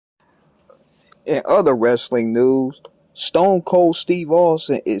In other wrestling news, Stone Cold Steve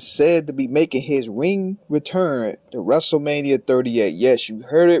Austin is said to be making his ring return to WrestleMania 38. Yes, you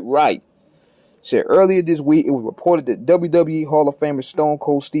heard it right. Said earlier this week, it was reported that WWE Hall of Famer Stone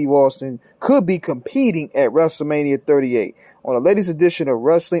Cold Steve Austin could be competing at WrestleMania 38. On the latest edition of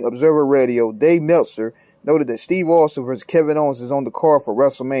Wrestling Observer Radio, Dave Meltzer noted that Steve Austin vs. Kevin Owens is on the card for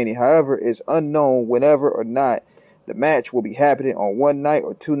WrestleMania. However, it's unknown whenever or not the match will be happening on one night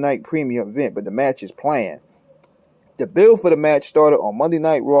or two night premium event, but the match is planned. The build for the match started on Monday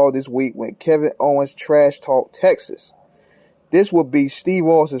Night Raw this week when Kevin Owens trash talked Texas. This will be Steve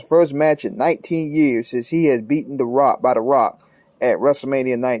Austin's first match in 19 years since he has beaten The Rock at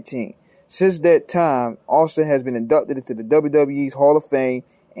WrestleMania 19. Since that time, Austin has been inducted into the WWE's Hall of Fame,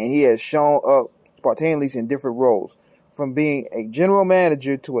 and he has shown up spontaneously in different roles. From being a general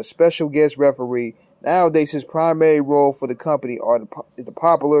manager to a special guest referee, nowadays his primary role for the company is the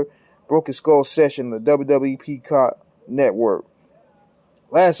popular Broken Skull session on the WWE Peacock Network.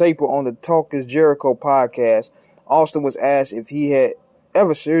 Last April on the Talk is Jericho podcast, Austin was asked if he had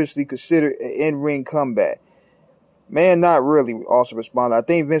ever seriously considered an in-ring comeback. Man, not really, Austin responded. I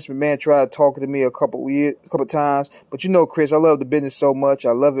think Vince McMahon tried talking to me a couple times, but you know, Chris, I love the business so much.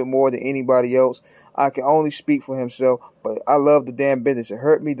 I love it more than anybody else. I can only speak for himself, but I love the damn business. It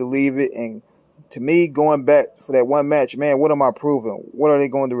hurt me to leave it, and to me, going back for that one match, man, what am I proving? What are they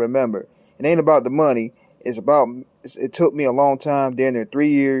going to remember? It ain't about the money. It took me a long time, damn near 3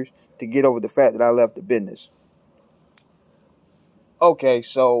 years, to get over the fact that I left the business. Okay,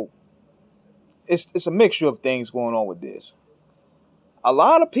 so it's a mixture of things going on with this. A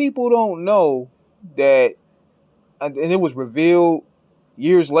lot of people don't know that, and it was revealed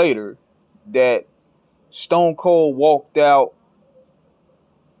years later, that Stone Cold walked out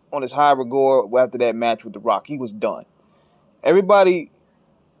on his high regard after that match with The Rock. He was done. Everybody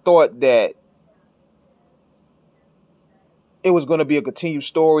thought that it was going to be a continued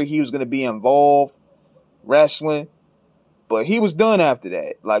story. He was going to be involved wrestling. But he was done after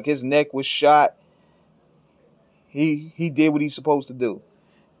that. Like, his neck was shot. He did what he's supposed to do.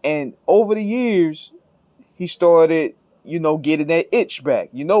 And over the years, he started, getting that itch back.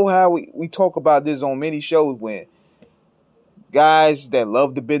 You know how we talk about this on many shows when guys that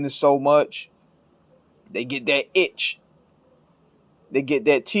love the business so much, they get that itch. They get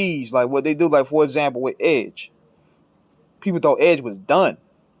that tease, like what they do, like, for example, with Edge. People thought Edge was done.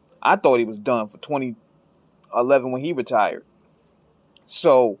 I thought he was done for 2011 when he retired.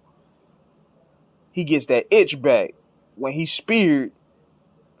 So he gets that itch back when he speared,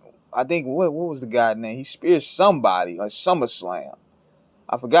 I think, what was the guy's name? He speared somebody at SummerSlam.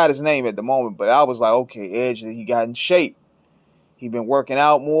 I forgot his name at the moment, but I was like, okay, Edge, he got in shape. He been working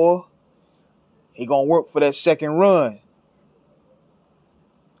out more. He gonna work for that second run.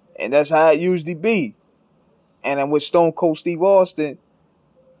 And that's how it usually be. And then with Stone Cold Steve Austin,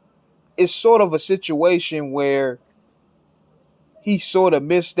 it's sort of a situation where he sort of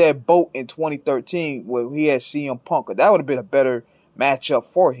missed that boat in 2013 where he had CM Punk. That would have been a better matchup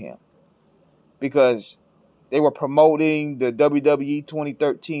for him because they were promoting the WWE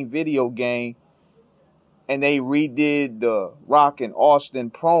 2013 video game and they redid the Rock and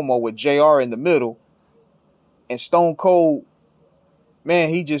Austin promo with JR in the middle. And Stone Cold, man,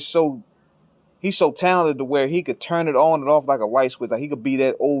 he's so talented to where he could turn it on and off like a light switch. Like, he could be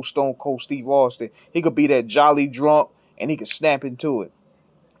that old Stone Cold Steve Austin. He could be that jolly drunk, and he could snap into it.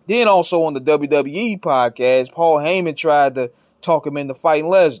 Then also on the WWE podcast, Paul Heyman tried to talk him into fighting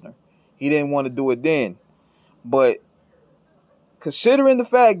Lesnar. He didn't want to do it then. But considering the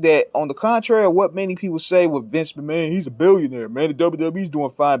fact that, on the contrary of what many people say with Vince McMahon, he's a billionaire, man, the WWE's doing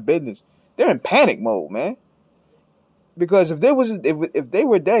fine business. They're in panic mode, man. Because if they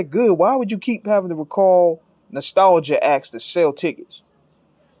were that good, why would you keep having to recall nostalgia acts to sell tickets?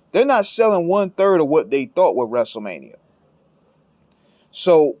 They're not selling 1/3 of what they thought with WrestleMania.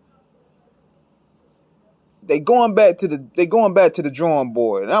 So they going back to the drawing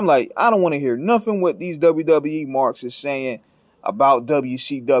board. And I'm like, I don't want to hear nothing what these WWE marks is saying about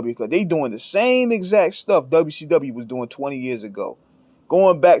WCW, because they doing the same exact stuff WCW was doing 20 years ago.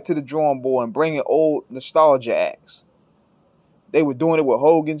 Going back to the drawing board and bringing old nostalgia acts. They were doing it with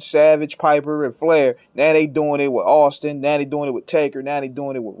Hogan, Savage, Piper, and Flair. Now they doing it with Austin. Now they doing it with Taker. Now they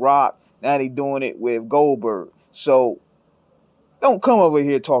doing it with Rock. Now they doing it with Goldberg. So don't come over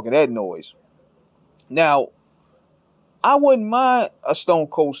here talking that noise. Now, I wouldn't mind a Stone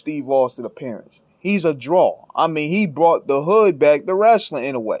Cold Steve Austin appearance. He's a draw. I mean, he brought the hood back to wrestling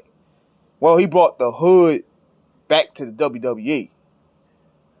in a way. Well, he brought the hood back to the WWE.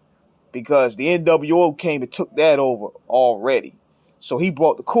 Because the NWO came and took that over already. So he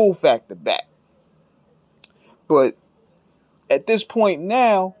brought the cool factor back. But at this point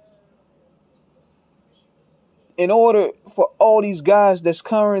now, in order for all these guys that's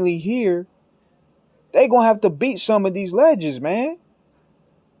currently here, they gonna have to beat some of these legends, man.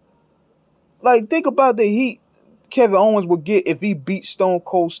 Like, think about the heat Kevin Owens would get if he beat Stone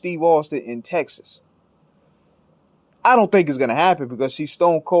Cold Steve Austin in Texas. I don't think it's gonna happen because, see,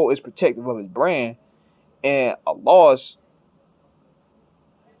 Stone Cold is protective of his brand, and a loss,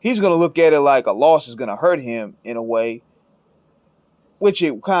 he's gonna look at it like a loss is gonna hurt him in a way, which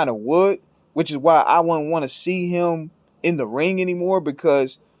it kind of would, which is why I wouldn't want to see him in the ring anymore,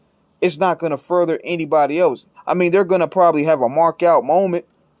 because it's not gonna further anybody else. I mean, they're gonna probably have a mark out moment.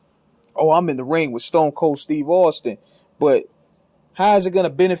 Oh, I'm in the ring with Stone Cold Steve Austin, but how is it going to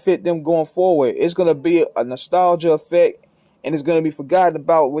benefit them going forward? It's going to be a nostalgia effect, and it's going to be forgotten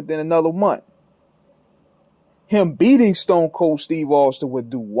about within another month. Him beating Stone Cold Steve Austin would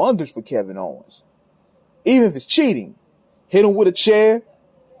do wonders for Kevin Owens. Even if it's cheating. Hit him with a chair.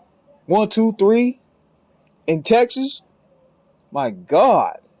 1, 2, 3. In Texas. My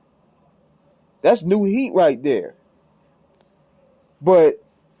God. That's new heat right there. But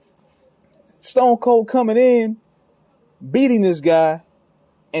Stone Cold coming in, beating this guy,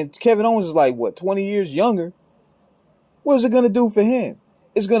 and Kevin Owens is like, what, 20 years younger? What is it going to do for him?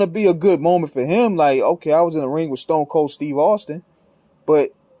 It's going to be a good moment for him. Like, okay, I was in the ring with Stone Cold Steve Austin.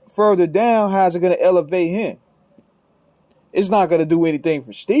 But further down, how's it going to elevate him? It's not going to do anything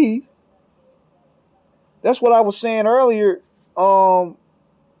for Steve. That's what I was saying earlier the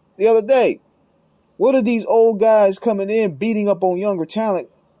other day. What are these old guys coming in, beating up on younger talent?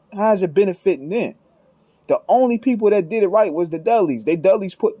 How's it benefiting them? The only people that did it right was the Dudleys.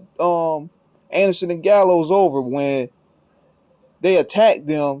 Dudleys put Anderson and Gallows over when they attacked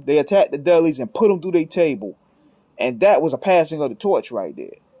them. They attacked the Dudleys and put them through their table. And that was a passing of the torch right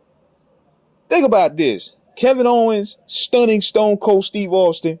there. Think about this. Kevin Owens stunning Stone Cold Steve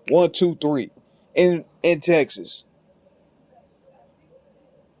Austin 1, 2, 3 in Texas.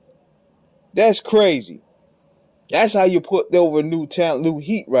 That's crazy. That's how you put over new talent, new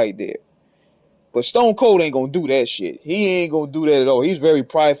heat right there. But Stone Cold ain't going to do that shit. He ain't going to do that at all. He's very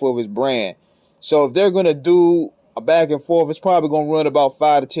prideful of his brand. So if they're going to do a back and forth, it's probably going to run about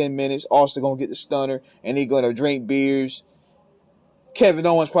 5 to 10 minutes. Austin going to get the stunner, and he going to drink beers. Kevin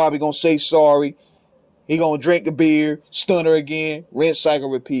Owens probably going to say sorry. He going to drink a beer, stunner again, rinse, cycle,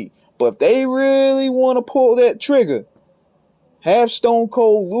 repeat. But if they really want to pull that trigger, have Stone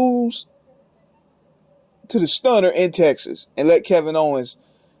Cold lose to the stunner in Texas and let Kevin Owens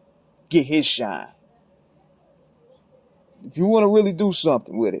get his shine. If you want to really do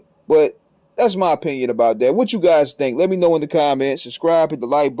something with it. But that's my opinion about that. What you guys think? Let me know in the comments. Subscribe, hit the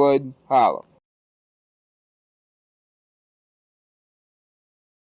like button. Holla.